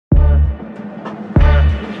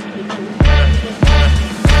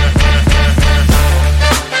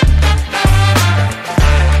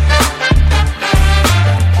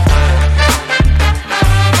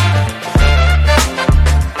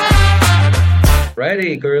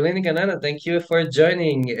Alrighty, Caroline and Canada, thank you for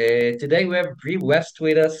joining. Today we have Brie West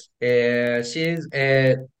with us. She's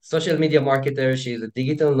a social media marketer. She's a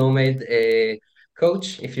digital nomad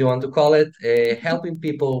coach, if you want to call it, helping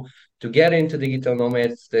people to get into digital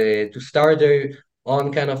nomads, to start their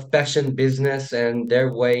own kind of passion business and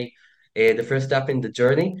their way, the first step in the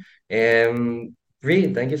journey.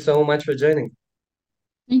 Brie, thank you so much for joining.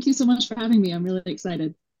 Thank you so much for having me. I'm really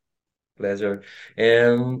excited. Pleasure.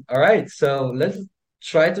 All right, so let's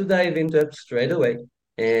try to dive into it straight away.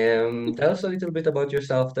 Tell us a little bit about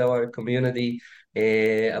yourself, tell our community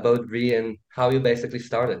about Bree and how you basically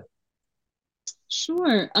started.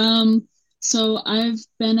 Sure. So I've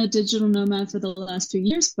been a digital nomad for the last few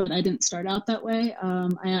years, but I didn't start out that way.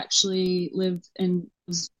 I actually lived and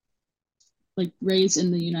was like raised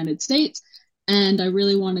in the United States, and I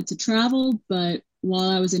really wanted to travel, but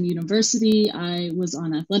while I was in university, I was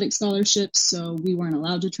on athletic scholarships, so we weren't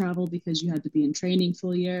allowed to travel because you had to be in training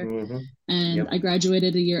full year. Hmm. And Yep. I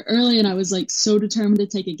graduated a year early, and I was like so determined to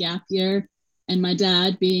take a gap year. And my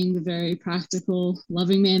dad, being the very practical,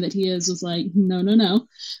 loving man that he is, was like, no, no, no.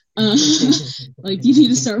 Uh, like, you need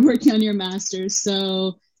to start working on your master's.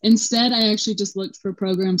 So instead, I actually just looked for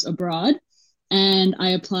programs abroad. And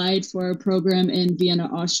I applied for a program in Vienna,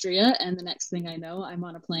 Austria. And the next thing I know, I'm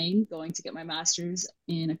on a plane going to get my master's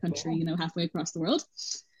in a country, Cool. halfway across the world.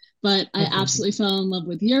 But I absolutely fell in love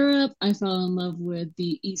with Europe. I fell in love with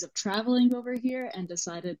the ease of traveling over here and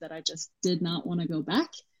decided that I just did not want to go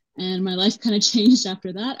back. And my life kind of changed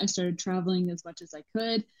after that. I started traveling as much as I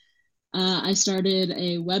could. I started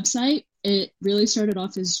a website. It really started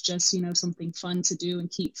off as just, something fun to do and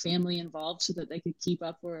keep family involved so that they could keep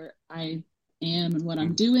up where I am and what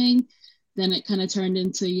I'm doing. Then it kind of turned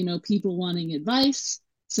into, people wanting advice.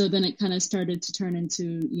 So then it kind of started to turn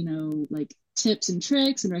into, like tips and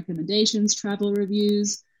tricks and recommendations, travel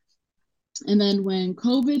reviews. And then when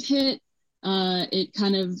COVID hit, it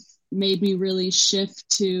kind of made me really shift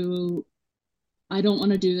to I don't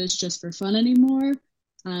want to do this just for fun anymore.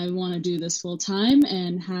 I want to do this full time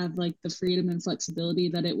and have like the freedom and flexibility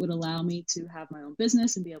that it would allow me to have my own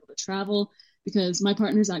business and be able to travel because my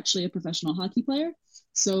partner's actually a professional hockey player.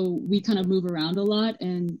 So we kind of move around a lot.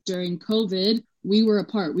 And during COVID, we were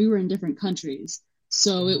apart, we were in different countries.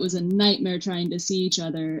 So it was a nightmare trying to see each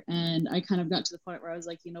other. And I kind of got to the point where I was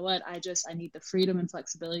like, you know what? I need the freedom and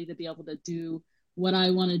flexibility to be able to do what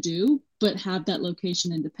I want to do, but have that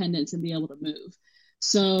location independence and be able to move.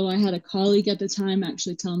 So I had a colleague at the time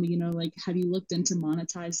actually tell me, like, have you looked into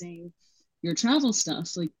monetizing your travel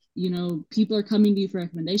stuff? Like, people are coming to you for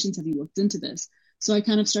recommendations. Have you looked into this? So I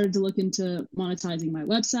kind of started to look into monetizing my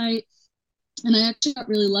website. And I actually got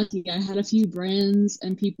really lucky. I had a few brands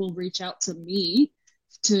and people reach out to me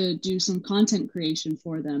to do some content creation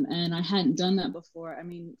for them. And I hadn't done that before. I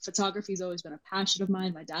mean, photography's always been a passion of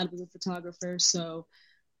mine. My dad was a photographer. So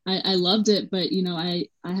I loved it, but I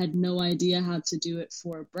had no idea how to do it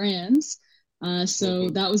for brands. So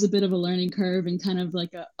Mhm. that was a bit of a learning curve and kind of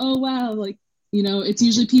like oh wow, like it's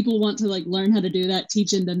usually people want to like learn how to do that,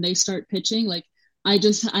 teach, and then they start pitching. Like I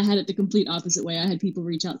had it the complete opposite way. I had people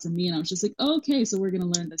reach out to me, and I was just like, oh, okay, so we're gonna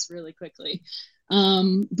learn this really quickly.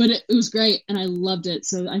 But it was great and I loved it.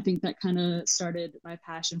 So I think that kind of started my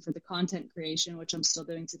passion for the content creation, which I'm still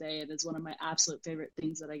doing today. It is one of my absolute favorite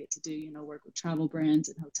things that I get to do, work with travel brands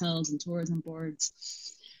and hotels and tourism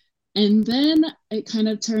boards. And then it kind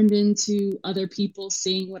of turned into other people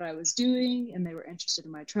seeing what I was doing and they were interested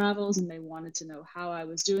in my travels and they wanted to know how I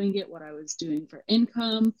was doing it, what I was doing for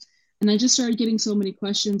income. And I just started getting so many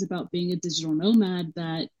questions about being a digital nomad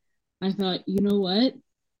that I thought, you know what?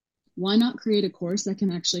 Why not create a course that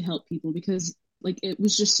can actually help people? Because like it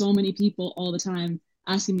was just so many people all the time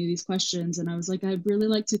asking me these questions. And I was like, I'd really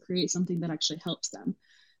like to create something that actually helps them.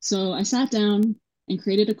 So I sat down and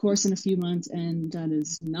created a course in a few months, and that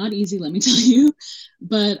is not easy, let me tell you.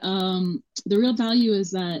 But the real value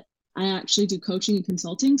is that I actually do coaching and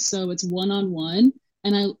consulting. So it's one on one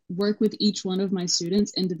and I work with each one of my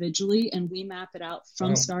students individually and we map it out from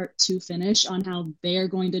Wow. start to finish on how they're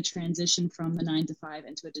going to transition from the 9 to 5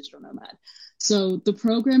 into a digital nomad. So the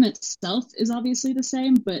program itself is obviously the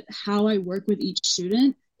same, but how I work with each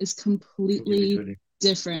student is completely Individually.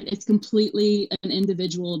 different. It's completely an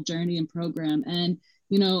individual journey and program. And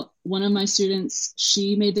one of my students,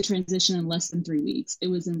 she made the transition in less than 3 weeks. It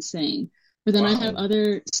was insane. But then I have Wow.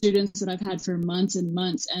 other students that I've had for months and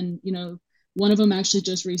months, and one of them actually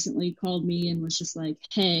just recently called me and was just like,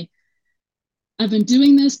 hey, I've been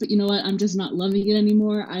doing this, but you know what? I'm just not loving it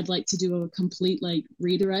anymore. I'd like to do a complete like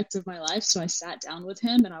redirect of my life. So I sat down with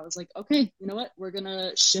him and I was like, okay, you know what? We're going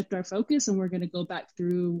to shift our focus and we're going to go back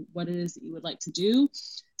through what it is that you would like to do.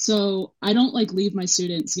 So I don't like leave my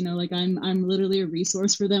students, like I'm literally a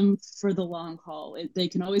resource for them for the long haul. They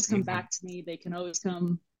can always come Mhm. back to me. They can always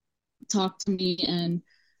come talk to me. And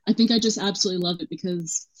I think I just absolutely love it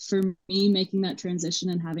because for me, making that transition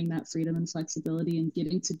and having that freedom and flexibility and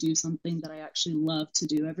getting to do something that I actually love to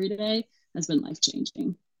do every day has been life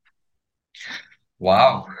changing.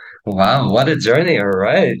 Wow. Wow, what a journey. All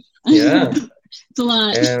right. Yeah. It's a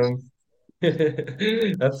lot. Um,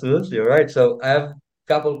 absolutely. All right. So I have a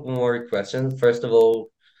couple more questions. First of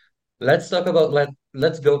all, let's talk about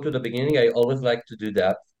let's go to the beginning. I always like to do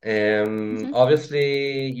that. Okay.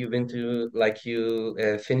 Obviously you've been to like you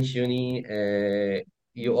finish uni,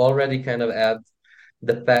 you already kind of had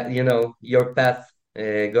the path, your path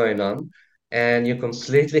going on, and you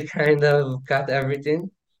completely kind of cut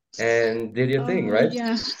everything and did your thing, Oh, right?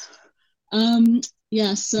 yeah. Um,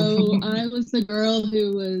 yeah, so I was the girl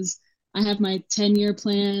who was, I have my 10-year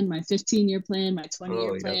plan, my 15-year plan, my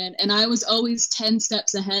 20-year Oh yeah. plan, and I was always 10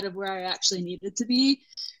 steps ahead of where I actually needed to be.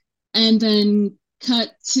 And then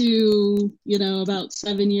cut to, about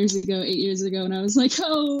 7 years ago, 8 years ago, and I was like,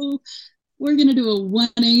 oh, we're gonna do a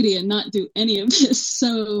 180 and not do any of this.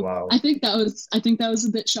 So Wow. I think that was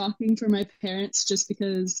a bit shocking for my parents just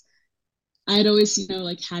because I'd always,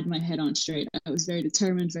 like had my head on straight. I was very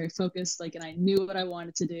determined, very focused, like, and I knew what I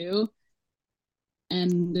wanted to do.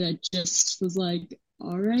 And I just was like,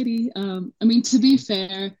 alrighty. I mean, to be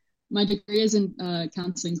fair, my degree is in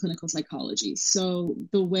counseling clinical psychology. So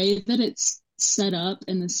the way that it's set up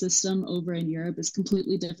in the system over in Europe is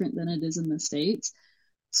completely different than it is in the States.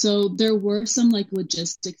 So there were some like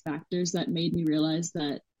logistic factors that made me realize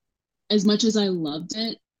that as much as I loved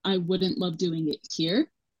it, I wouldn't love doing it here.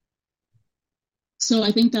 So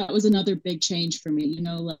I think that was another big change for me,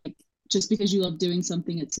 like just because you love doing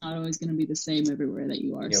something, it's not always going to be the same everywhere that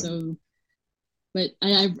you are. Yeah. So, but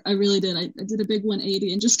I really did. I did a big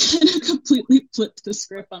 180 and just kind of completely flipped the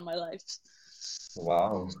script on my life.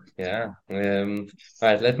 Wow. Yeah. All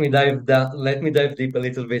right, let me dive down, let me dive deep a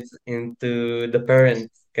little bit into the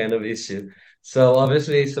parent kind of issue. So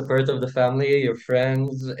obviously support of the family, your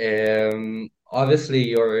friends, obviously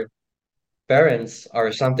your parents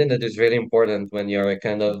are something that is really important when you're a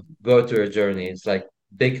kind of go to a journey. It's like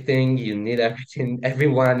big thing, you need everything,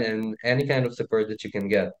 everyone and any kind of support that you can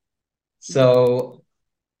get. So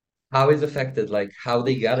how is affected, like how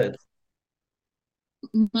they got it?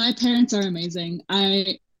 My parents are amazing.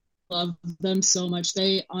 I love them so much.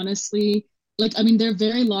 They honestly, like, I mean, they're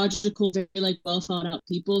very logical, very like well thought out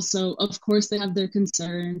people. So of course they have their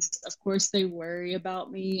concerns. Of course they worry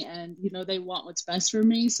about me, and they want what's best for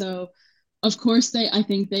me. So of course I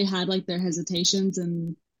think they had like their hesitations,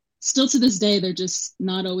 and still to this day they're just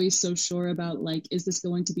not always so sure about like, is this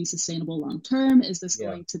going to be sustainable long term? Is this Yeah.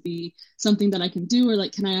 going to be something that I can do, or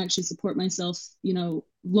like, can I actually support myself,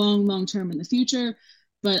 long term in the future?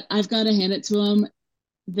 But I've got to hand it to them.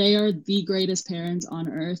 They are the greatest parents on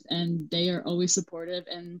earth, and they are always supportive.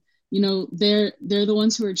 And they're the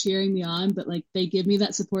ones who are cheering me on, but like they give me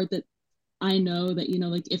that support that I know that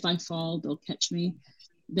like if I fall, they'll catch me.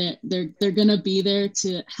 They're gonna be there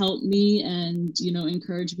to help me and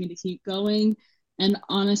encourage me to keep going. And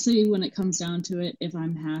honestly, when it comes down to it, if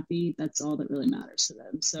I'm happy, that's all that really matters to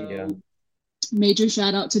them. Yeah. So major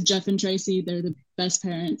shout out to Jeff and Tracy. They're the best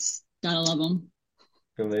parents. Gotta love them.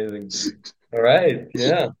 Amazing. All right,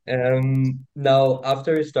 yeah. Now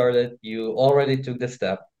after you started, you already took the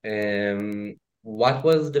step. What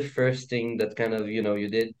was the first thing that kind of, you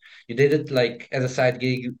did? You did it like as a side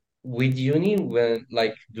gig with uni when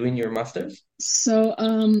like doing your master's? So,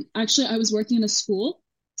 actually, I was working in a school.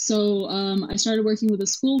 So, I started working with a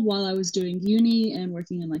school while I was doing uni and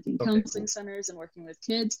working in like in Okay, counseling cool. centers and working with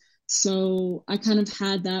kids. So, I kind of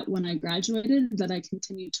had that when I graduated, that I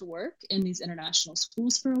continued to work in these international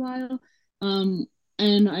schools for a while. Um,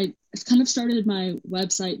 and I kind of started my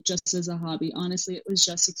website just as a hobby. Honestly, it was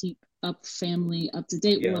just to keep up family up to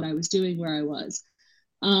date with Yeah, what I was doing, where I was.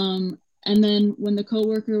 And then when the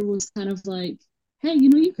coworker was kind of like, hey,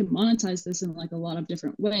 you can monetize this in like a lot of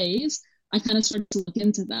different ways, I kind of started to look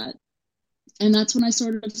into that. And that's when I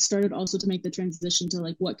sort of started also to make the transition to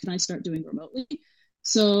like, what can I start doing remotely?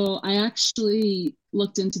 So I actually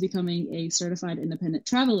looked into becoming a certified independent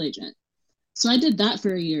travel agent. So I did that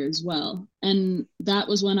for a year as well. And that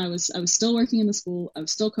was when I was still working in the school, I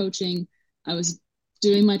was still coaching, I was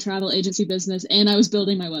doing my travel agency business, and I was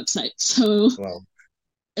building my website. So wow.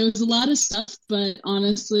 it was a lot of stuff, but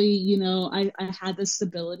honestly, I had the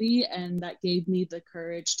stability, and that gave me the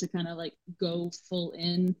courage to kind of like go full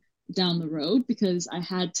in down the road because I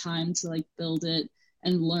had time to like build it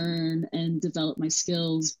and learn and develop my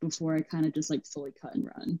skills before I kind of just like fully cut and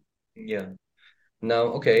run. Yeah. Now,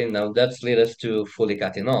 okay, now that's led us to fully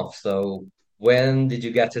cutting off. So when did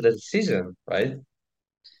you get to the decision, right?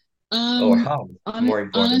 Or Um, how? More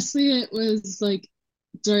important. Honestly, it was like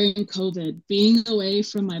during COVID, being away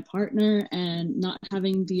from my partner and not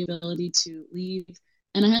having the ability to leave.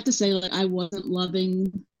 And I have to say, like, I wasn't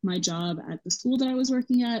loving my job at the school that I was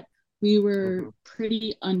working at. We were Hmm.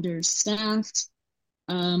 pretty understaffed.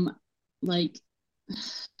 Um, like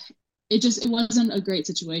it wasn't a great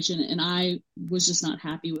situation, and I was just not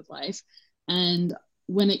happy with life. And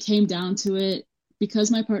when it came down to it,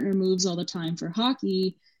 because my partner moves all the time for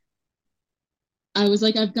hockey, I was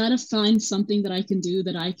like, I've got to find something that I can do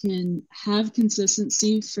that I can have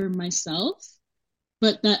consistency for myself,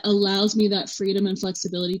 but that allows me that freedom and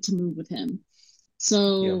flexibility to move with him.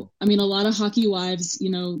 Yeah, So, I mean, a lot of hockey wives,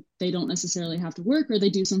 they don't necessarily have to work or they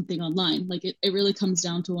do something online. Like it really comes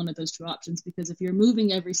down to one of those two options because if you're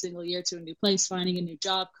moving every single year to a new place, finding a new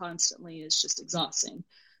job constantly is just exhausting.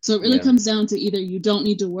 So it really yeah, comes down to either you don't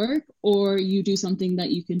need to work or you do something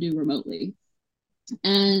that you can do remotely.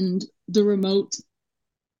 And the remote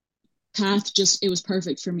path just it was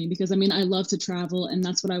perfect for me because I mean I love to travel and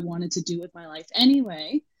that's what I wanted to do with my life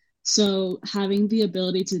anyway. So having the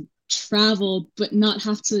ability to travel but not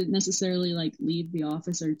have to necessarily like leave the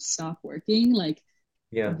office or stop working like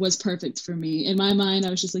yeah, was perfect for me. In my mind,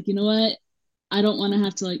 I was just like, you know what? I don't want to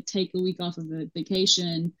have to like take a week off of a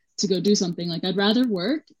vacation to go do something. Like I'd rather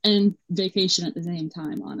work and vacation at the same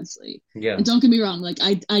time, honestly. yeah, And don't get me wrong, like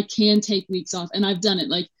I can take weeks off and I've done it.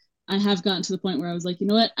 Like I have gotten to the point where I was like, you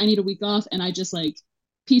know what? I need a week off and I just like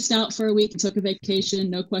pieced out for a week and took a vacation,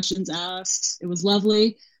 no questions asked. It was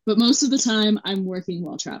lovely. But most of the time I'm working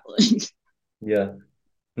while traveling. yeah.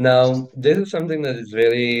 Now, this is something that is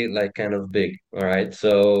really like kind of big, all right?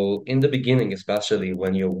 So in the beginning, especially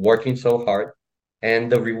when you're working so hard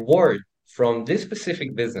and the reward from this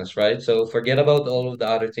specific business, right? So forget about all of the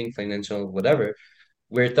other things, financial, whatever.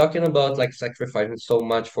 We're talking about like sacrificing so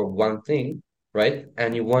much for one thing, right?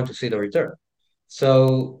 And you want to see the return.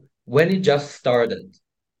 So when you just started,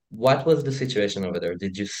 what was the situation over there?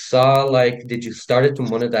 Did you started to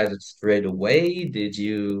monetize it straight away?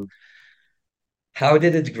 How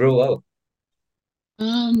did it grow up?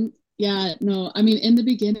 Yeah, no, I mean, in the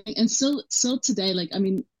beginning and still today, like, I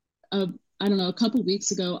mean, uh, I don't know, a couple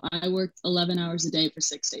weeks ago, I worked 11 hours a day for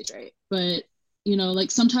 6 days straight. But, like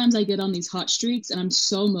sometimes I get on these hot streaks and I'm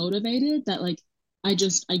so motivated that like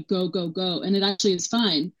I go, go, go. And it actually is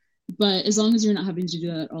fine. But as long as you're not having to do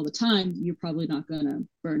that all the time, you're probably not gonna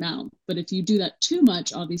burn out. But if you do that too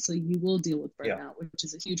much, obviously you will deal with Yeah, burnout, which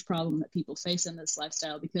is a huge problem that people face in this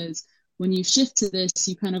lifestyle because when you shift to this,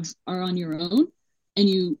 you kind of are on your own and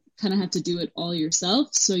you kind of have to do it all yourself.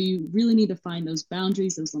 So you really need to find those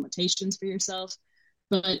boundaries, those limitations for yourself.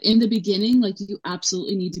 But in the beginning, like you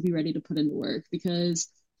absolutely need to be ready to put in the work because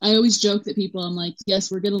I always joke that people, I'm like,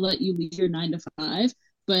 yes, we're going to let you leave your 9 to 5,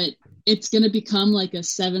 but it's going to become like a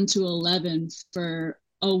 7 to 11 for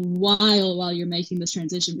a while you're making this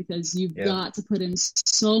transition because you've yeah, got to put in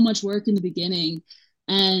so much work in the beginning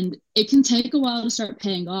and it can take a while to start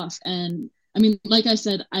paying off. And I mean, like I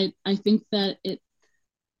said, I think that it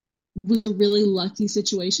was a really lucky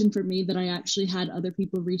situation for me that I actually had other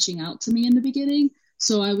people reaching out to me in the beginning.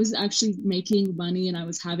 So I was actually making money and I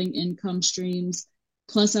was having income streams.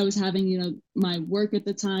 Plus, I was having, my work at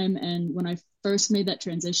the time. And when I first made that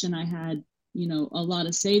transition, I had, a lot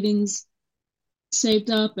of savings saved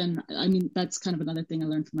up. And I mean, that's kind of another thing I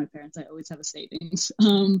learned from my parents. I always have a savings,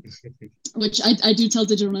 which I do tell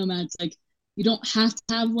digital nomads, like, you don't have to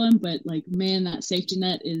have one, but like, man, that safety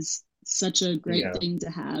net is such a great yeah, thing to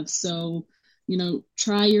have. So,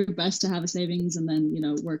 try your best to have a savings and then,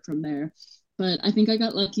 work from there. But I think I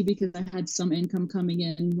got lucky because I had some income coming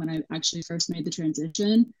in when I actually first made the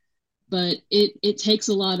transition. But it takes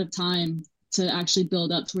a lot of time to actually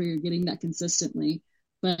build up to where you're getting that consistently.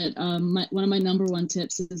 But one of my number one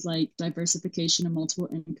tips is like diversification of multiple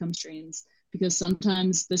income streams because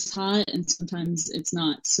sometimes this is hot and sometimes it's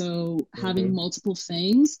not. So having hmm, multiple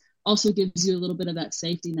things also gives you a little bit of that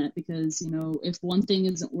safety net because if one thing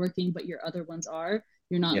isn't working but your other ones are,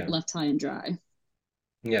 you're not yeah, left high and dry.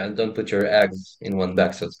 yeah. Don't put your eggs in one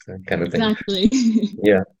basket, kind of thing. Exactly.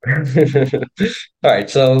 Yeah. All right.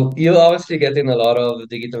 So you obviously get in a lot of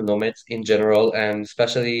digital nomads in general, and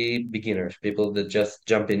especially beginners, people that just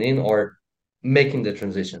jumping in or making the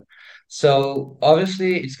transition. So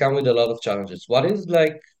obviously it's come with a lot of challenges. What is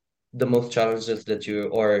like the most challenges that you,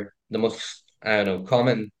 or the most, I don't know,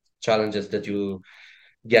 common challenges that you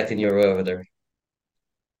get in your way over there?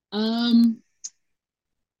 um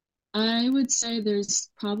I would say there's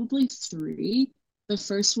probably three. the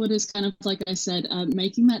first one is kind of like I said,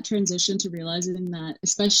 making that transition to realizing that,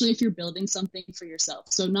 especially if you're building something for yourself,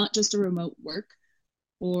 so not just a remote work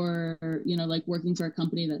or like working for a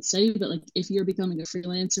company that's steady, but like if you're becoming a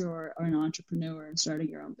freelancer or an entrepreneur and starting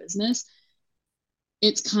your own business,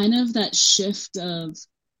 it's kind of that shift of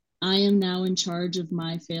I am now in charge of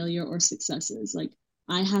my failure or successes. Like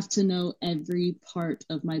I have to know every part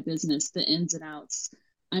of my business, the ins and outs.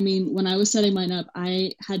 I mean, when I was setting mine up,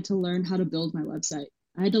 I had to learn how to build my website.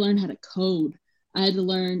 I had to learn how to code. I had to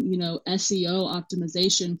learn, SEO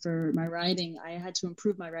optimization for my writing. I had to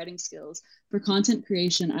improve my writing skills. For content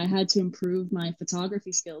creation, I had to improve my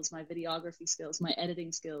photography skills, my videography skills, my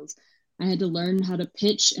editing skills. I had to learn how to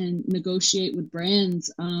pitch and negotiate with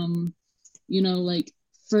brands. Like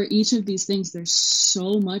for each of these things, there's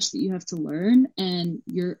so much that you have to learn and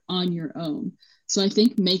you're on your own. So I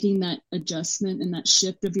think making that adjustment and that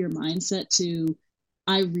shift of your mindset to,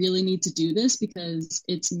 I really need to do this because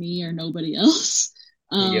it's me or nobody else,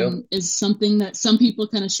 Yep. is something that some people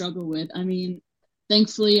kind of struggle with. I mean,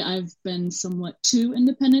 thankfully, I've been somewhat too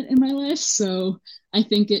independent in my life. So I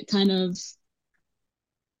think it kind of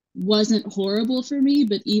wasn't horrible for me,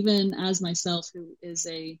 but even as myself, who is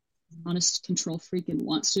a honest control freak and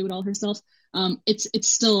wants to do it all herself, it's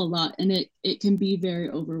still a lot, and it can be very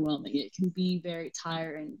overwhelming. It can be very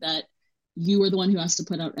tiring that you are the one who has to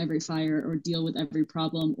put out every fire or deal with every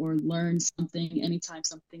problem or learn something anytime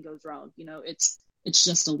something goes wrong. It's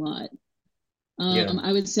just a lot. Yeah.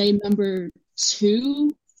 I would say number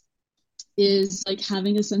two is like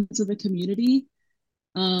having a sense of a community,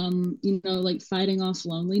 like fighting off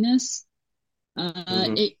loneliness.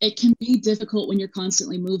 Hmm. It can be difficult when you're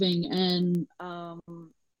constantly moving. And,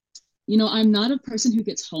 I'm not a person who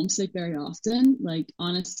gets homesick very often. Like,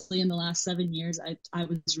 honestly, in the last 7 years, I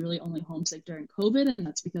was really only homesick during COVID. And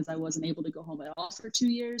that's because I wasn't able to go home at all for 2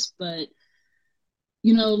 years. But,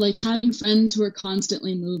 like having friends who are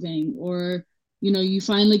constantly moving, or, you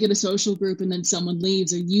finally get a social group and then someone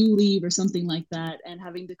leaves or you leave or something like that, and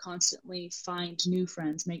having to constantly find new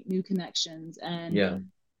friends, make new connections. And Yeah.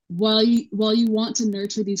 while you want to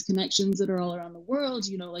nurture these connections that are all around the world,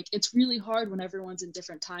 like it's really hard when everyone's in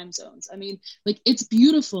different time zones. I mean, like it's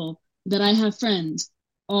beautiful that I have friends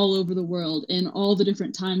all over the world in all the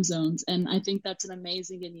different time zones, and I think that's an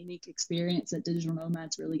amazing and unique experience that digital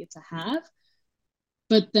nomads really get to have.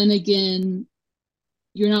 But then again,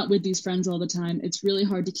 you're not with these friends all the time. It's really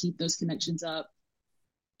hard to keep those connections up,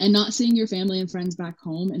 and not seeing your family and friends back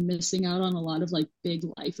home and missing out on a lot of like big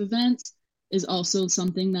life events is also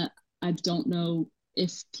something that I don't know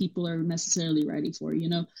if people are necessarily ready for.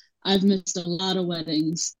 I've missed a lot of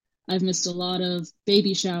weddings. I've missed a lot of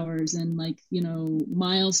baby showers and like,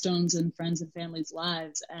 milestones in friends and family's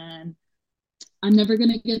lives. And I'm never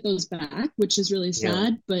going to get those back, which is really Yeah.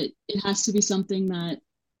 sad, but it has to be something that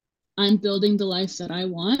I'm building the life that I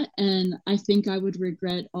want. And I think I would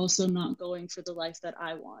regret also not going for the life that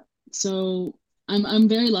I want. So I'm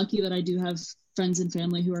very lucky that I do have friends and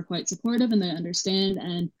family who are quite supportive and they understand.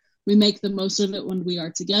 And we make the most of it when we are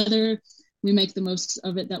together. We make the most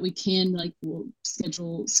of it that we can. Like we'll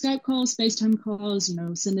schedule Skype calls, FaceTime calls,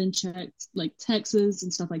 send in checks, like texts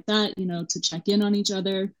and stuff like that, to check in on each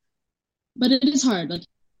other. But it is hard. Like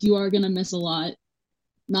you are going to miss a lot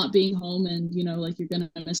not being home, and like you're gonna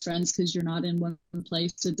miss friends because you're not in one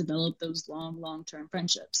place to develop those long-term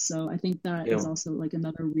friendships. So I think that is Yeah. also like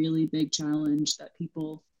another really big challenge that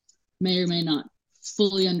people may or may not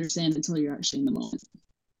fully understand until you're actually in the moment.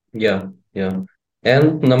 Yeah. Yeah.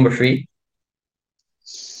 And number three.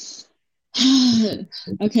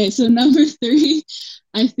 Okay, so number three,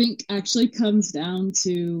 I think actually comes down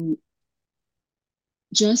to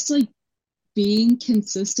just like being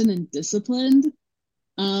consistent and disciplined.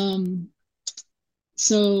 um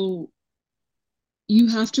so you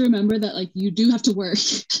have to remember that like you do have to work.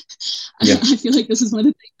 Yeah. I feel like this is one of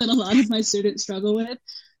the things that a lot of my students struggle with.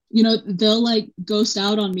 They'll like ghost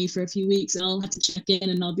out on me for a few weeks and I'll have to check in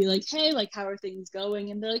and I'll be like, hey, like, how are things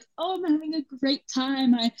going? And they're like, oh, I'm having a great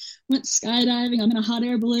time. I went skydiving. I'm in a hot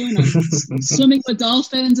air balloon. I'm swimming with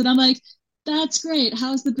dolphins. And I'm like, that's great.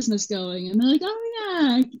 How's the business going? And they're like, oh,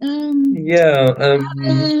 yeah. Yeah.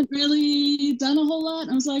 Haven't really done a whole lot.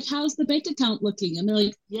 And I was like, how's the bank account looking? And they're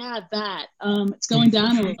like, yeah, that. It's going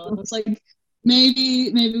down a little. And I was like,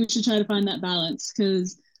 maybe we should try to find that balance,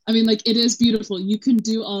 because I mean, like, it is beautiful. You can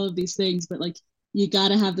do all of these things, but like you got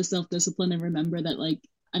to have the self-discipline and remember that like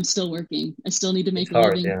I'm still working. I still need to It's make a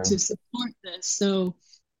hard. living Yeah. to support this. So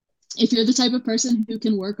if you're the type of person who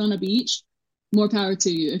can work on a beach, more power to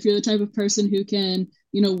you. If you're the type of person who can,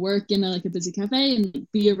 work in like a busy cafe and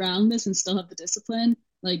be around this and still have the discipline,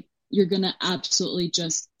 like you're going to absolutely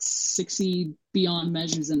just succeed beyond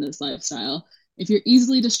measures in this lifestyle. If you're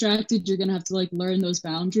easily distracted, you're going to have to like learn those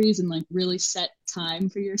boundaries and like really set time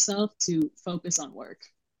for yourself to focus on work.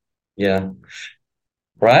 Yeah.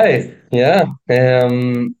 Right. Yeah.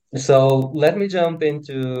 So let me jump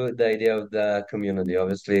into the idea of the community.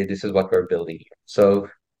 Obviously, this is what we're building here. So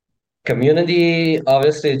community,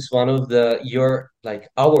 obviously, it's one of the your like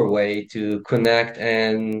our way to connect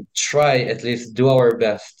and try at least do our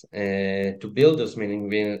best to build those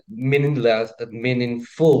meaningful.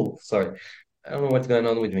 Sorry, I don't know what's going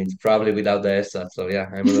on with me. It's probably without the ESA. So yeah,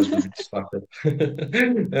 I'm a little bit distracted.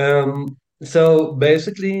 So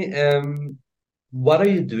basically, what are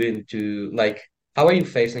you doing to like? How are you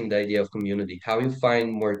facing the idea of community? How you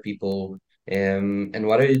find more people, and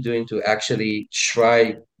what are you doing to actually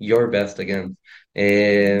try your best again,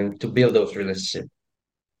 and to build those relationships?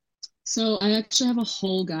 So I actually have a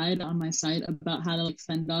whole guide on my site about how to like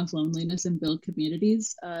fend off loneliness and build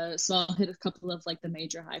communities. So I'll hit a couple of like the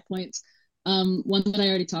major high points. One that I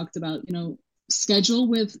already talked about, schedule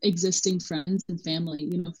with existing friends and family,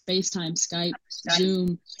 FaceTime, Skype,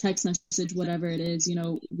 Zoom, text message, whatever it is.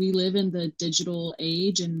 We live in the digital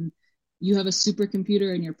age and you have a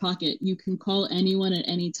supercomputer in your pocket. You can call anyone at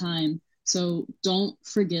any time. So don't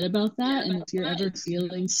forget about that. And if you're ever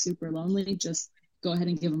feeling super lonely, just go ahead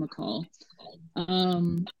and give them a call.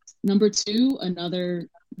 Um, Number two, another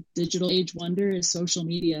digital age wonder is social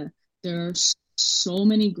media. There are so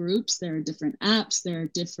many groups, there are different apps, there are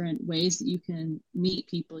different ways that you can meet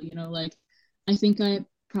people. Like I think I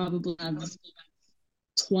probably have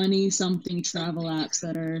 20 something travel apps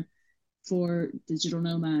that are for digital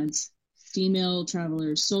nomads, female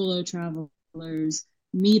travelers, solo travelers,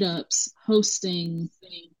 meetups, hosting,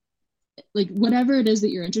 like whatever it is that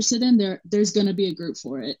you're interested in, there's going to be a group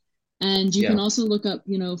for it. And you Yeah, can also look up,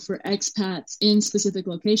 for expats in specific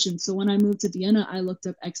locations. So when I moved to Vienna, I looked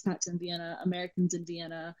up expats in Vienna, Americans in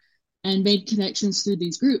Vienna, and made connections through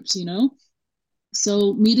these groups.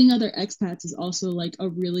 So meeting other expats is also like a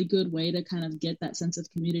really good way to kind of get that sense of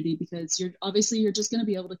community, because you're just going to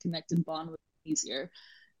be able to connect and bond with them easier.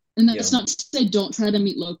 And that's yeah, not to say don't try to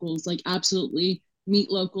meet locals, like absolutely meet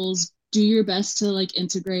locals, do your best to like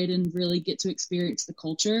integrate and really get to experience the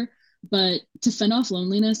culture. But to fend off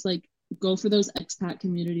loneliness, like go for those expat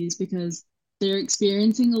communities because they're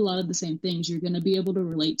experiencing a lot of the same things. You're going to be able to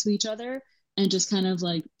relate to each other and just kind of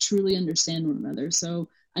like truly understand one another. So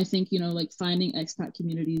I think, like finding expat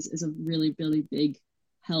communities is a really, really big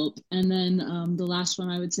help. And then the last one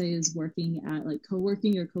I would say is working at like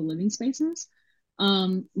co-working or co-living spaces.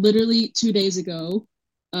 Literally 2 days ago,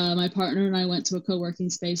 my partner and I went to a co-working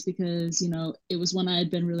space because, it was one I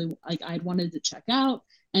had been really like I'd wanted to check out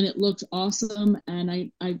and it looked awesome. And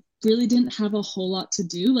I really didn't have a whole lot to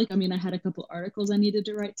do. Like, I mean, I had a couple articles I needed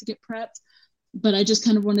to write to get prepped, but I just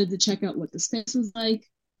kind of wanted to check out what the space was like.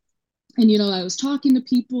 And, I was talking to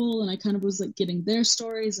people and I kind of was like getting their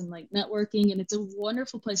stories and like networking. And it's a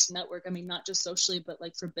wonderful place to network. I mean, not just socially, but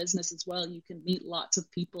like for business as well. You can meet lots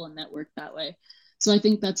of people and network that way. So I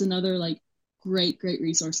think that's another like great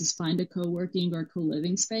resource is find a co-working or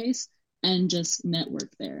co-living space and just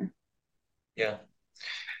network there. yeah.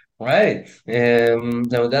 Right.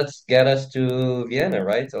 Now that's get us to Vienna,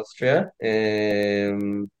 right? Austria.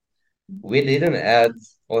 We didn't add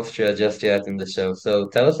Austria just yet in the show. So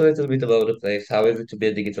tell us a little bit about the place. How is it to be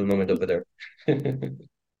a digital nomad over there?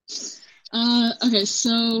 Okay,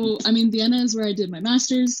 so I mean, Vienna is where I did my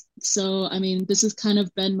master's. So I mean, this has kind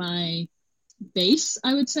of been my base,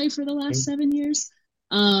 I would say, for the last 7 years.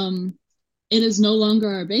 Um, it is no longer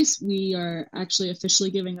our base. We are actually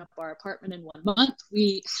officially giving up our apartment in 1 month.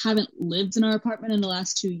 We haven't lived in our apartment in the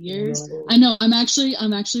last 2 years. I know I'm actually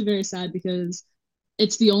very sad because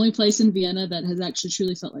it's the only place in Vienna that has actually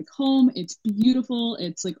truly felt like home. It's beautiful.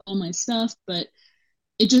 It's like all my stuff, but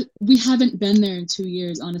we haven't been there in 2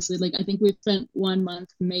 years, honestly. Like I think we've spent 1 month,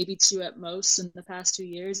 maybe two at most in the past 2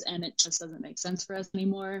 years, and it just doesn't make sense for us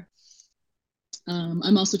anymore.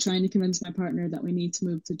 I'm also trying to convince my partner that we need to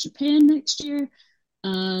move to Japan next year.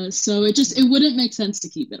 So it wouldn't make sense to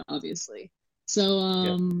keep it, obviously. So,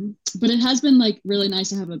 Yeah. but it has been like really nice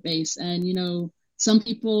to have a base. And, some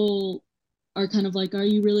people are kind of like, are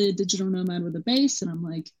you really a digital nomad with a base? And I'm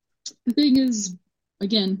like, the thing is,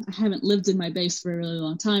 again, I haven't lived in my base for a really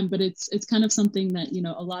long time, but it's kind of something that,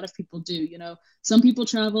 a lot of people do. Some people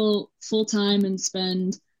travel full time and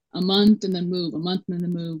spend a month and then move, a month and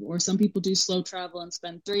then move, or some people do slow travel and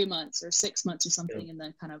spend 3 months or 6 months or Yeah. something and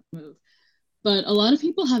then kind of move. But a lot of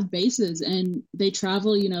people have bases and they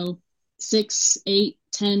travel, 6, 8,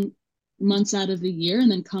 10, months out of the year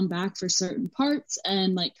and then come back for certain parts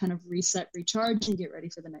and like kind of reset, recharge, and get ready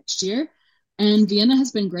for the next year. And Vienna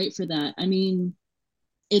has been great for that. I mean,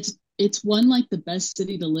 it's won like the best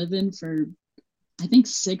city to live in for I think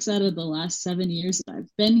 6 out of the last 7 years that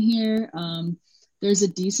I've been here. There's a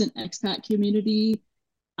decent expat community.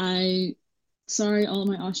 I Sorry, all of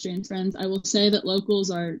my Austrian friends. I will say that locals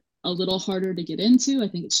are a little harder to get into. I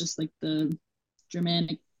think it's just like the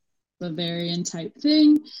Germanic Bavarian type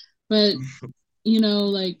thing. But,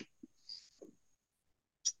 like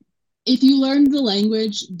if you learn the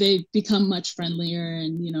language, they become much friendlier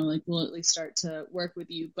and, like will at least start to work with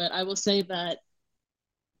you. But I will say that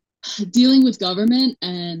dealing with government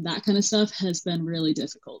and that kind of stuff has been really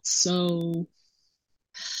difficult. So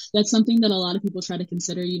that's something that a lot of people try to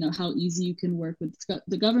consider, how easy you can work with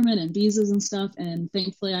the government and visas and stuff. And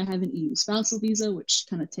thankfully, I have an EU spousal visa, which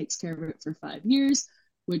kind of takes care of it for 5 years,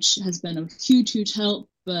 which has been a huge, huge help.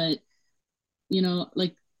 But,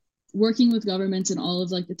 like working with governments and all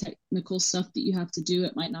of like the technical stuff that you have to do,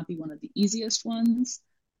 it might not be one of the easiest ones.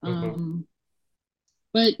 Mm-hmm.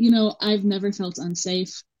 But, I've never felt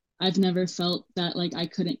unsafe. I've never felt that like I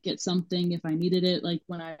couldn't get something if I needed it. Like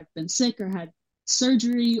when I've been sick or had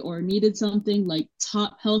surgery or needed something, like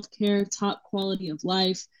top healthcare, top quality of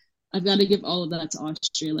life, I've got to give all of that to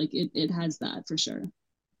Austria. Like it has that for sure.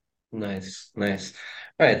 Nice, nice.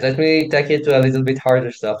 All right, let me take it to a little bit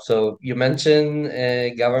harder stuff. So you mentioned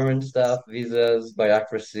government stuff, visas,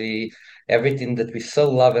 bureaucracy, everything that we so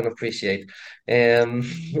love and appreciate. Um,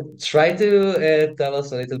 try to tell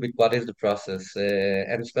us a little bit what is the process,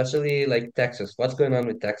 and especially like Texas. What's going on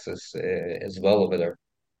with Texas as well over there?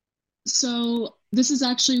 So this is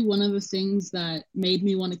actually one of the things that made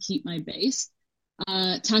me want to keep my base.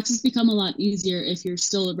 Taxes become a lot easier if you're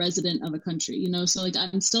still a resident of a country, So like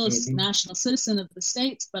I'm still a Hmm. national citizen of the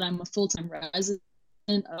States, but I'm a full-time resident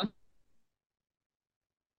of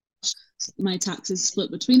my taxes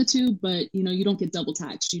split between the two, but you don't get double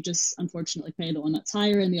taxed. You just unfortunately pay the one that's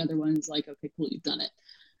higher and the other one's like, okay, cool, you've done it.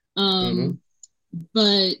 Hmm. Um,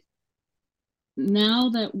 but now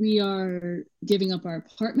that we are giving up our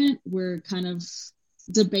apartment, we're kind of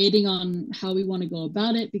debating on how we want to go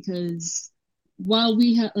about it because while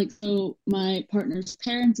we have like so my partner's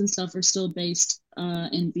parents and stuff are still based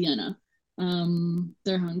in Vienna.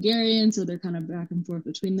 They're Hungarian, so they're kind of back and forth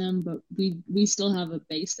between them, but we still have a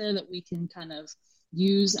base there that we can kind of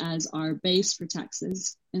use as our base for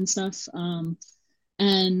taxes and stuff.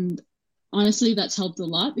 And honestly, that's helped a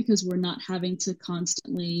lot because we're not having to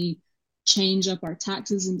constantly change up our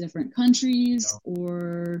taxes in different countries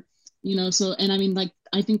or so and I mean like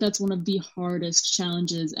I think that's one of the hardest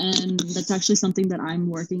challenges and that's actually something that I'm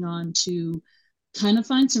working on to kind of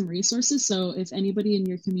find some resources. So if anybody in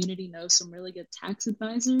your community knows some really good tax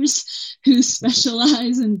advisors who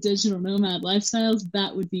specialize in digital nomad lifestyles,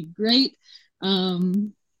 that would be great. I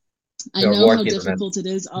You're know how working on it. difficult it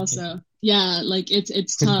is also. Yeah, like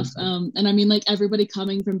it's tough. And I mean like everybody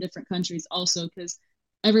coming from different countries also because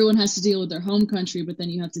everyone has to deal with their home country, but then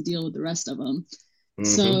you have to deal with the rest of them. Hmm.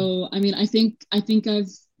 So I mean I think I've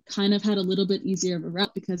kind of had a little bit easier of a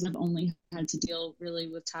route because I've only had to deal really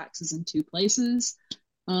with taxes in two places.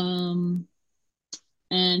 Um,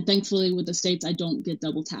 and thankfully with the States I don't get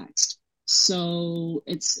double taxed. So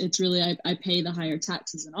it's really I pay the higher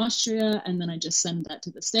taxes in Austria and then I just send that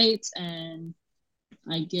to the States and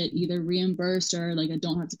I get either reimbursed or like I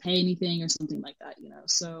don't have to pay anything or something like that.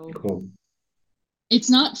 So Cool. it's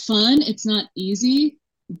not fun, it's not easy,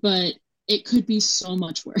 but it could be so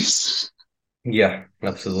much worse. Yeah,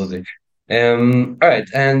 absolutely. All right,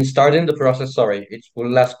 and starting the process, sorry, it's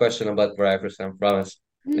one last question about drivers, I promise.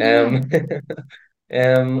 Yeah.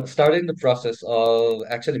 Um, starting the process of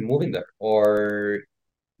actually moving there or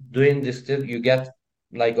doing this still, you get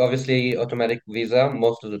like obviously automatic visa,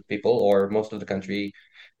 most of the people or most of the country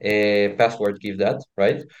passport give that,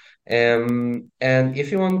 right? And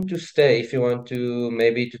if you want to stay, if you want to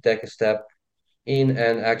maybe to take a step in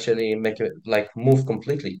and actually make it like move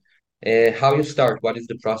completely. How you start? What is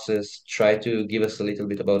the process? Try to give us a little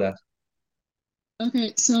bit about that.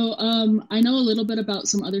 Okay, so I know a little bit about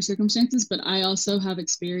some other circumstances, but I also have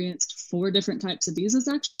experienced four different types of visas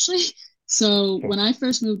actually. So Cool. when I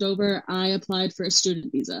first moved over, I applied for a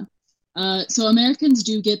student visa. So Americans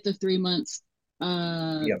do get the 3 months,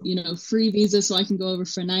 Yeah. free visa, so I can go over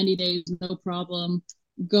for 90 days, no problem.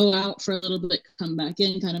 Go out for a little bit, come back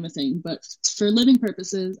in, kind of a thing. But for living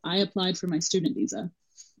purposes, I applied for my student visa.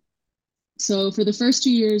 So for the first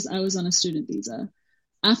 2 years, I was on a student visa.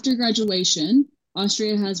 After graduation,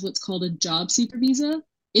 Austria has what's called a job seeker visa.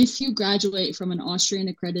 If you graduate from an Austrian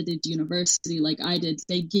accredited university like I did,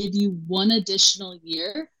 they give you one additional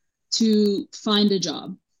year to find a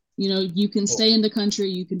job. You know, you can Cool. stay in the country,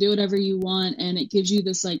 you can do whatever you want, and it gives you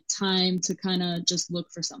this like time to kind of just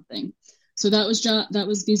look for something. So that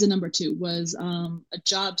was visa number two, was a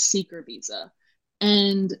job seeker visa.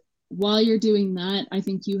 And while you're doing that, I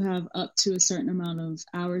think you have up to a certain amount of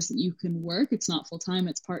hours that you can work. It's not full time,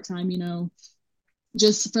 it's part time, you know,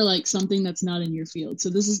 just for like something that's not in your field. So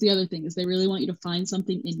this is the other thing, is they really want you to find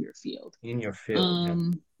something in your field. In your field, yeah.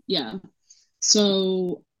 Um, yeah.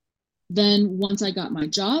 So then once I got my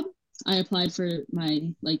job, I applied for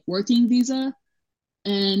my like working visa.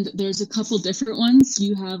 And there's a couple different ones.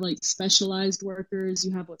 You have like specialized workers.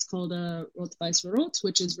 You have what's called a rot weiß rot,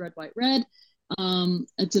 which is red, white, red.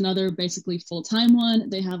 It's another basically full-time one.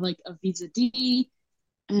 They have like a visa D,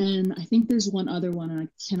 and I think there's one other one, and I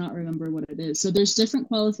cannot remember what it is. So there's different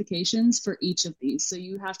qualifications for each of these. So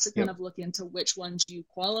you have to kind Yep. of look into which ones you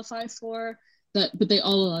qualify for, that, but they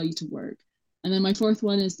all allow you to work. And then my fourth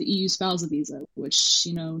one is the EU spousal visa, which,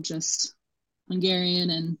 you know, just Hungarian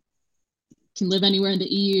and can live anywhere in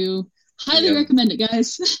the EU. Highly Yep. recommend it,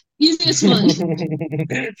 guys. Easiest one.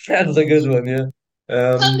 That's a good one, yeah.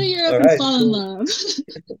 Come to All Europe and right, fall in cool. love.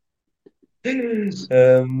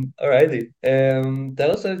 Alrighty.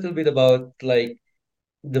 Tell us a little bit about like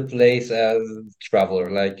the place as a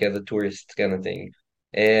traveler, like as a tourist kind of thing.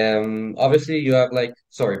 Obviously you have like,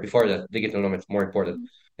 sorry, before that, digital nomads, more important.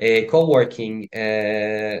 Co-working,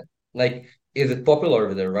 like, is it popular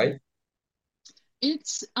over there, right? I It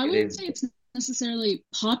wouldn't is. say it's necessarily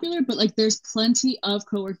popular, but like there's plenty of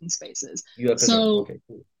co-working spaces. You have to know. So Okay,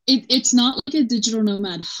 cool. it's not like a digital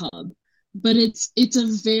nomad hub, but it's a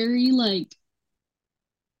very like,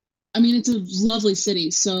 I mean, it's a lovely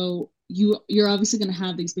city. So you're obviously going to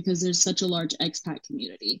have these because there's such a large expat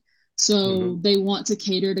community. So Hmm. they want to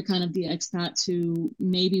cater to kind of the expat who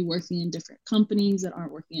may be working in different companies that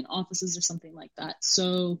aren't working in offices or something like that.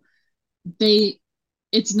 So they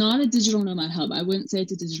it's not a digital nomad hub. I wouldn't say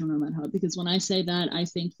it's a digital nomad hub, because when I say that, I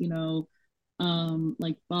think, you know,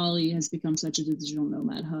 like Bali has become such a digital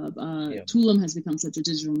nomad hub. Yeah. Tulum has become such a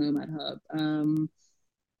digital nomad hub.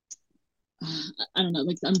 I don't know,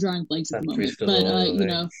 like I'm drawing blanks at the moment, Countries to but know, you like,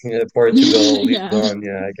 know, yeah, Portugal, yeah, Lisbon,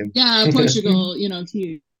 yeah, I can. yeah, Portugal, you know,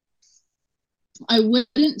 huge. I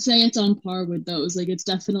wouldn't say it's on par with those. Like, it's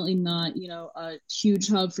definitely not, you know, a huge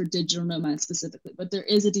hub for digital nomads specifically, but there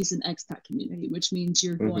is a decent expat community, which means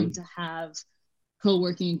you're going Hmm. to have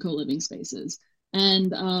co-working and co-living spaces.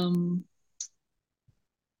 And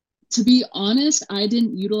to be honest, I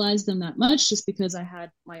didn't utilize them that much just because I had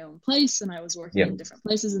my own place and I was working Yeah. in different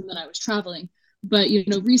places, and then I was traveling. But you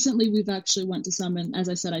know, recently we've actually went to some, and as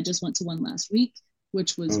I said, I just went to one last week,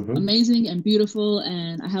 which was Hmm. amazing and beautiful.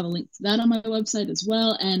 And I have a link to that on my website as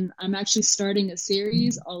well. And I'm actually starting a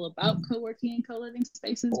series all about co-working and co-living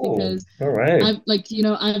spaces, Oh, because all right. I've like, you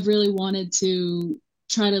know, I've really wanted to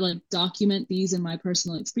try to like document these in my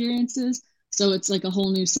personal experiences. So it's like a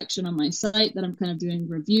whole new section on my site that I'm kind of doing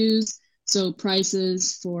reviews. So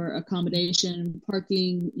prices for accommodation,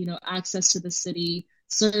 parking, you know, access to the city,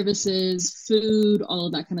 services, food, all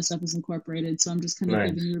of that kind of stuff is incorporated. So I'm just kind of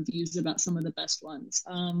giving Nice. you reviews about some of the best ones.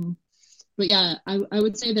 But yeah, I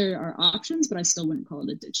would say there are options, but I still wouldn't call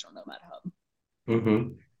it a digital nomad hub. Hmm.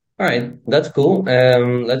 All right, that's cool.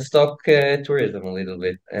 Let's talk tourism a little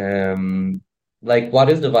bit. Like, what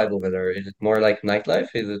is the vibe over there? Is it more like nightlife?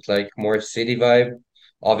 Is it like more city vibe?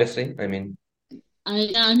 Obviously, I mean,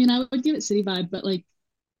 I mean, I would give it city vibe, but like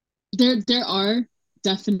there are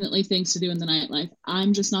definitely things to do in the nightlife.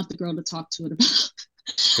 I'm just not the girl to talk to it about.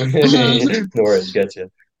 no worries, gotcha.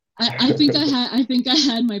 I think I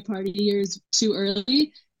had my party years too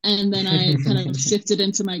early, and then I kind of shifted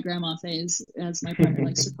into my grandma phase, as my partner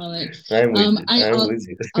likes to call it. I'm with you. I I'm with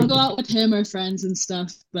you. I'll go out with him or friends and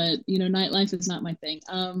stuff, but you know, nightlife is not my thing.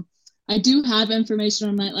 I do have information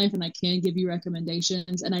on nightlife, and I can give you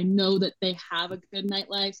recommendations, and I know that they have a good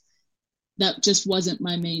nightlife. That just wasn't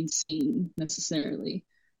my main scene necessarily.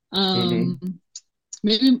 Hmm. Um,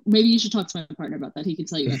 maybe you should talk to my partner about that. He can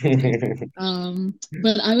tell you everything.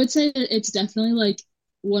 But I would say that it's definitely like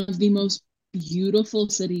one of the most beautiful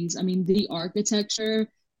cities. I mean, the architecture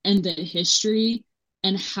and the history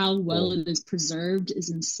and how well Cool. it is preserved is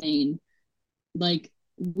insane. Like,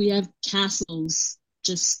 we have castles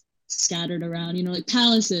just scattered around, you know, like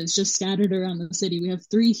palaces just scattered around the city. We have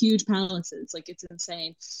three huge palaces. Like, it's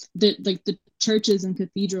insane. The churches and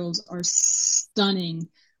cathedrals are stunning.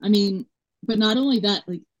 I mean, but not only that,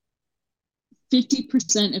 like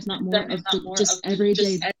 50%, if not more, If of not the more, just of the just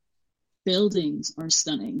everyday buildings are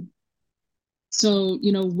stunning. So,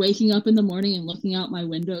 you know, waking up in the morning and looking out my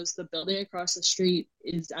windows, the building across the street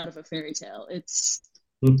is out of a fairy tale. It's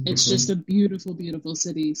It's just a beautiful, beautiful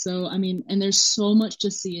city. So, I mean, and there's so much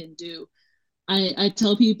to see and do. I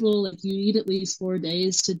tell people like you need at least 4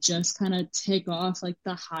 days to just kind of take off like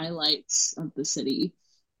the highlights of the city.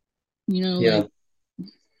 Yeah. Like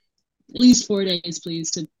at least 4 days,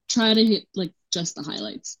 please, to try to hit like just the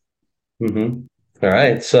highlights. Hmm. All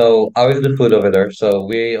right. So how is the food over there? So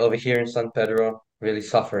we over here in San Pedro really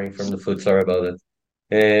suffering from the food. Sorry about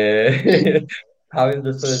it. How is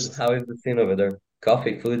the food? How is the scene over there?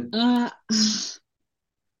 Coffee, food. uh,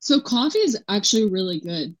 so coffee is actually really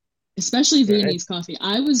good, especially All right. Viennese coffee.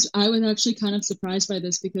 I was actually kind of surprised by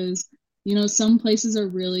this because some places are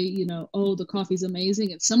really oh the coffee's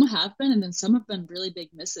amazing, and some have been, and then some have been really big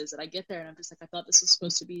misses. And I get there and I'm just like I thought this was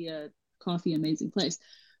supposed to be a coffee amazing place,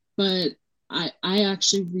 but I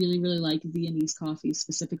actually really really like Viennese coffee,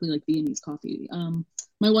 specifically like Viennese coffee.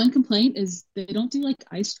 My one complaint is they don't do like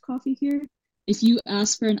iced coffee here. If you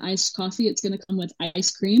ask for an iced coffee, it's going to come with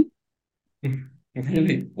ice cream.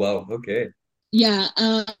 Really? Wow. Okay. Yeah,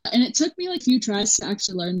 and it took me like a few tries to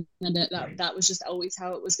actually learn that was just always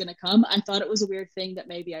how it was going to come. I thought it was a weird thing that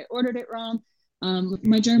maybe I ordered it wrong.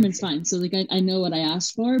 My German's fine, so like I know what I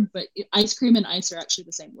asked for, but ice cream and ice are actually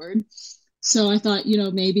the same word. So I thought,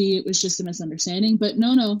 maybe it was just a misunderstanding, but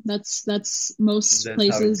no, that's most That's how it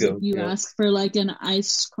places. If goes. you Yeah. ask for like an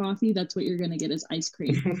iced coffee, that's what you're going to get is ice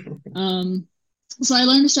cream. Um, so I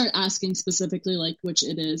learned to start asking specifically like which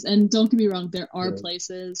it is. And don't get me wrong, there are Yeah.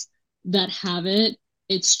 places that have it.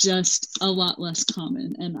 It's just a lot less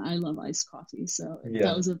common, and I love iced coffee, so Yeah.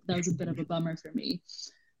 that was a bit of a bummer for me.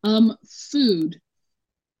 Food.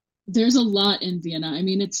 There's a lot in Vienna. I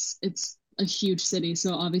mean, it's a huge city,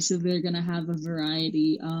 so obviously they're gonna have a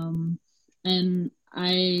variety. And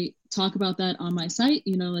I talk about that on my site.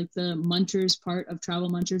 Like the Munchers part of Travel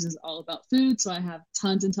Munchers is all about food, so I have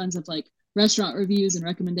tons and tons of like restaurant reviews and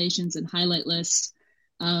recommendations and highlight lists.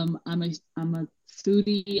 I'm a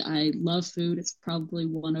foodie. I love food. It's probably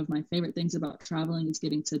one of my favorite things about traveling is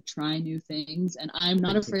getting to try new things, and I'm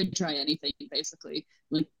not afraid to try anything. Basically,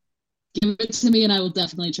 like give it to me and I will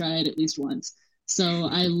definitely try it at least once. So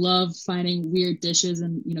I love finding weird dishes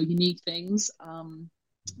and unique things.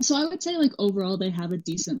 So I would say like overall they have a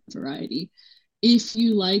decent variety. If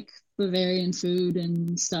you like Bavarian food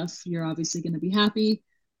and stuff, you're obviously going to be happy.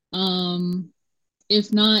 Um,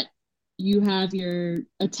 if not, you have your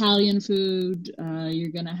Italian food.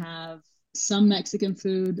 You're gonna have some Mexican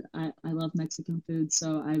food. I love Mexican food,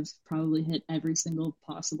 so I've probably hit every single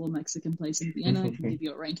possible Mexican place in Vienna. I can give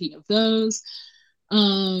you a ranking of those.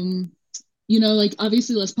 Um, like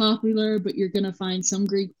obviously less popular, but you're gonna find some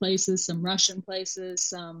Greek places, some Russian places,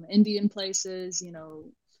 some Indian places.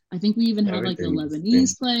 I think we even have like a Everything is the same.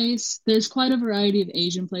 Lebanese place. There's quite a variety of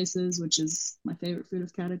Asian places, which is my favorite food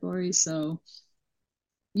of category. So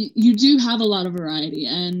you do have a lot of variety.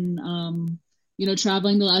 And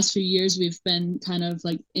traveling the last few years we've been kind of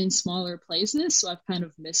like in smaller places, so I've kind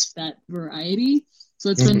of missed that variety. So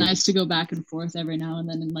it's been Mhm. nice to go back and forth every now and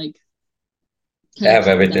then and like kind of Have have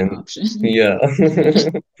that everything. option. Yeah.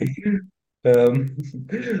 Yeah. Um,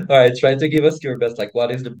 all right, try to give us your best. Like, what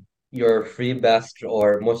is the your free best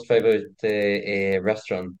or most favorite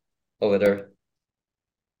restaurant over there?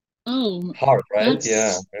 Oh, Hard, right?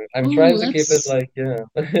 Yeah. that's I'm oh trying to keep it that's like, yeah.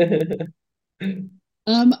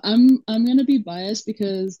 I'm gonna be biased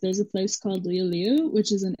because there's a place called Liu Liu,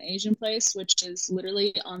 which is an Asian place, which is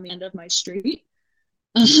literally on the end of my street.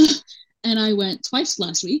 And I went twice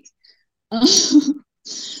last week. Uh,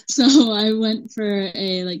 so I went for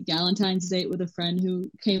a like Galentine's date with a friend who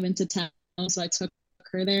came into town. So I took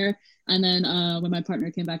her there. And then when my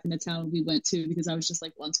partner came back into town, we went too because I was just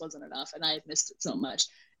like once wasn't enough and I had missed it so much.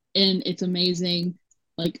 And it's amazing,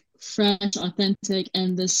 like fresh, authentic,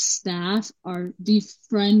 and the staff are the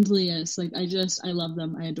friendliest. Like I love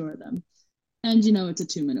them. I adore them. And it's a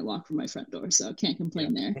 2-minute walk from my front door, so I can't Yeah.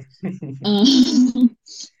 complain there. Um,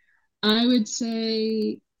 I would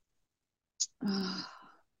say uh,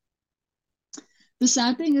 the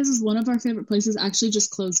sad thing is one of our favorite places actually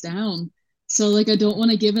just closed down. So like I don't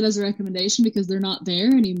want to give it as a recommendation because they're not there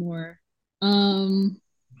anymore. Um,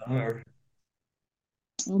 Bummer.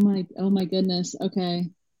 oh my goodness. Okay.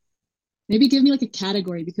 Maybe give me like a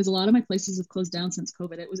category because a lot of my places have closed down since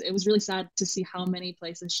COVID. It was really sad to see how many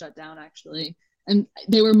places shut down actually. And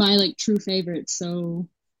they were my like true favorites. So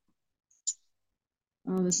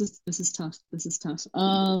oh this is tough. This is tough.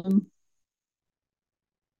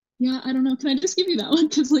 Yeah, I don't know. Can I just give you that one?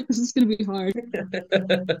 Because like this is gonna be hard.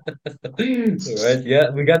 All right,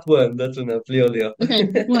 yeah, we got one. That's enough. Leo, Leo. Okay,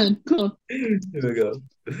 one. Cool. Here we go.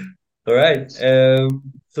 All right.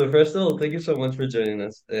 So first of all, thank you so much for joining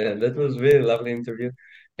us. That was really lovely interview.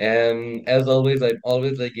 As always, I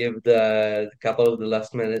always like give the couple of the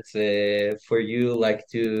last minutes for you, like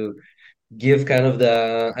to give kind of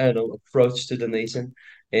the I don't know approach to the nation.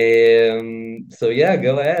 So yeah,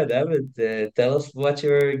 go ahead, Evan. Tell us what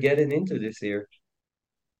you're getting into this year.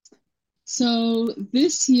 So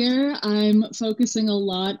this year, I'm focusing a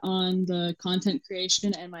lot on the content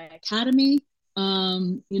creation and my academy.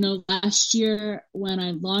 Last year when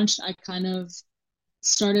I launched, I kind of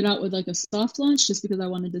started out with like a soft launch just because I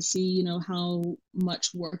wanted to see, how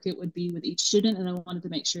much work it would be with each student. And I wanted to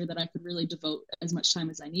make sure that I could really devote as much time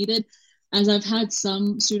as I needed. As I've had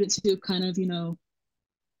some students who kind of,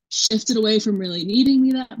 shifted away from really needing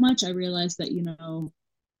me that much, I realized that,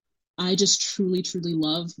 I just truly, truly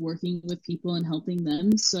love working with people and helping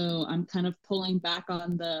them. So I'm kind of pulling back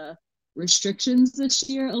on the restrictions this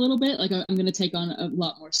year a little bit. Like I'm going to take on a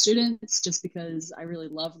lot more students just because I really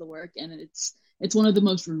love the work and it's one of the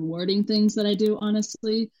most rewarding things that I do,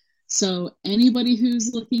 honestly. So anybody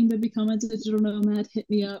who's looking to become a digital nomad, hit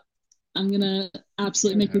me up. I'm gonna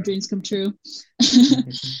absolutely make your dreams come true.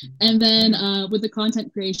 And then with the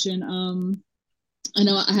content creation, I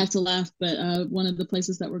know I have to laugh, but one of the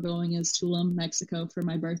places that we're going is Tulum, Mexico for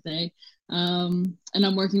my birthday. And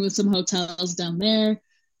I'm working with some hotels down there.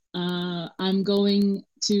 I'm going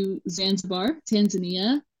to Zanzibar,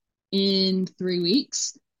 Tanzania, in 3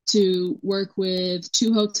 weeks to work with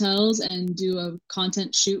two hotels and do a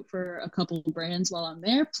content shoot for a couple brands while I'm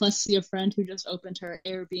there, plus see a friend who just opened her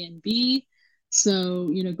Airbnb.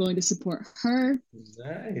 So, going to support her.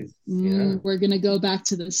 Nice. Yeah. We're going to go back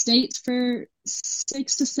to the States for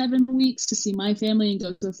 6 to 7 weeks to see my family and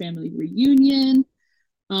go to a family reunion.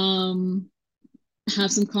 Um,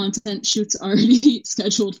 have some content shoots already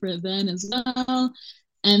scheduled for then as well.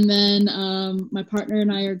 And then my partner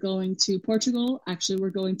and I are going to Portugal. Actually,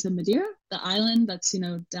 we're going to Madeira, the island that's,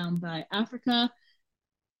 down by Africa.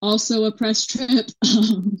 Also a press trip,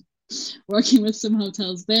 working with some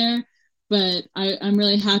hotels there. But I'm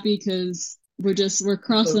really happy because we're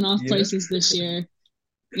crossing off Yeah. places this year.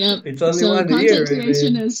 Yep. It's only So one year. content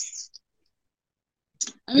creation is,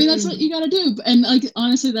 I mean, that's what you got to do. And like,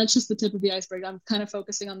 honestly, that's just the tip of the iceberg. I'm kind of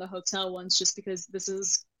focusing on the hotel ones just because this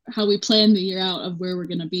is how we plan the year out of where we're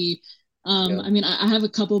going to be. Yeah. I mean, I have a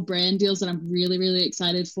couple brand deals that I'm really, really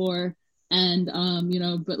excited for. And,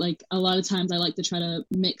 but like a lot of times I like to try to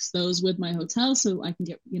mix those with my hotel so I can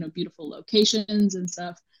get, beautiful locations and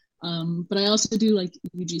stuff. But I also do like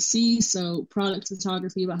UGC, so product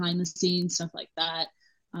photography, behind the scenes, stuff like that.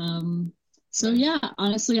 So Nice. yeah,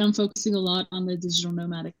 honestly, I'm focusing a lot on the Digital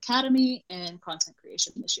Nomad Academy and content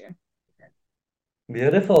creation this year.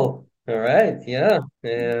 Beautiful. All right. Yeah.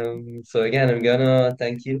 So again, I'm gonna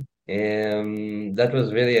thank you. That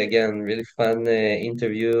was really, again, really fun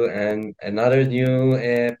interview and another new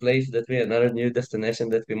another new destination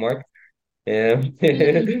that we marked.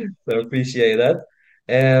 Yay. So appreciate that.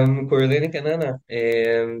 Corlene and Kanana,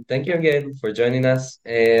 thank you again for joining us.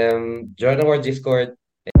 Join our Discord.